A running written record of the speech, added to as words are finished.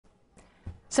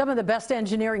Some of the best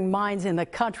engineering minds in the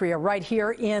country are right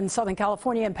here in Southern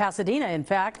California, in Pasadena, in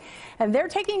fact, and they're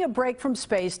taking a break from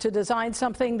space to design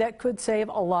something that could save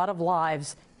a lot of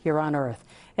lives here on Earth.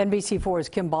 NBC4's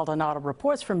Kim Baldonado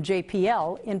reports from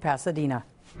JPL in Pasadena.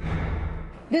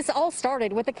 This all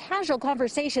started with a casual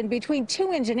conversation between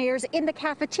two engineers in the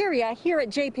cafeteria here at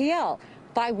JPL.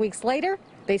 5 weeks later,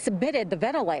 they submitted the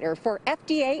ventilator for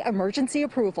FDA emergency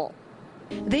approval.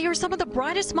 They are some of the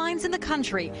brightest minds in the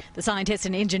country. The scientists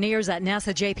and engineers at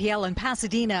NASA JPL in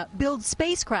Pasadena build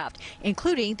spacecraft,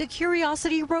 including the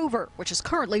Curiosity rover, which is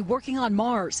currently working on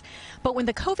Mars. But when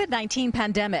the COVID-19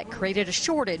 pandemic created a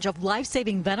shortage of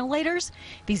life-saving ventilators,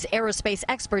 these aerospace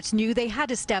experts knew they had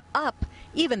to step up,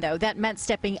 even though that meant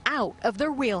stepping out of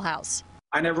their wheelhouse.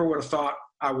 I never would have thought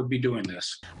I would be doing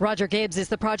this. Roger Gibbs is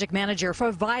the project manager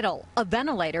for Vital, a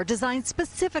ventilator designed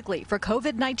specifically for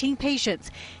COVID-19 patients.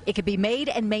 It can be made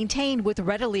and maintained with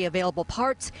readily available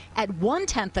parts at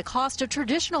 1/10 the cost of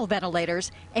traditional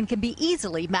ventilators and can be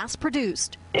easily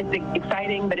mass-produced. It's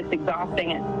exciting, but it's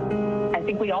exhausting. I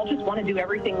think we all just want to do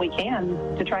everything we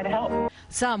can to try to help.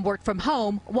 Some work from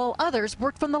home, while others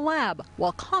work from the lab,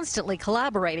 while constantly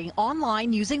collaborating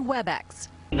online using WebEx.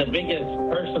 The biggest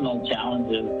personal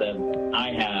challenges that I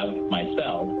have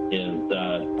myself is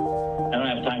I don't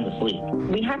have time to sleep.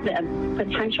 We have the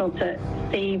potential to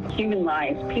save human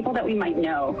lives, people that we might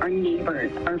know, our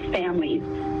neighbors, our families,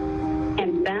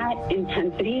 and that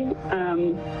intensity,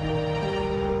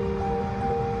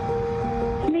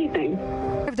 amazing.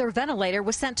 Their ventilator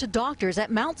was sent to doctors at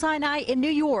Mount Sinai in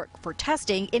New York for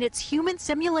testing in its human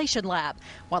simulation lab,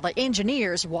 while the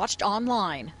engineers watched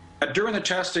online. During the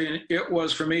testing, it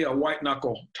was for me a white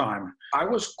knuckle time. I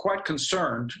was quite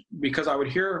concerned because I would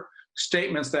hear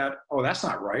statements that, oh, that's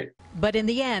not right. But in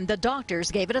the end, the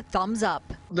doctors gave it a thumbs up.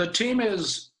 The team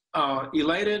is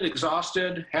elated,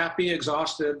 exhausted, happy,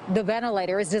 exhausted. The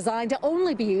ventilator is designed to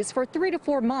only be used for 3 to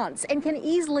 4 months and can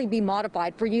easily be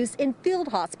modified for use in field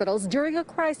hospitals during a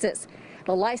crisis.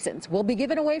 The license will be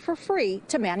given away for free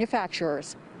to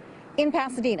manufacturers. In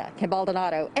Pasadena, Kim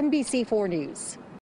Baldonado, NBC4 News.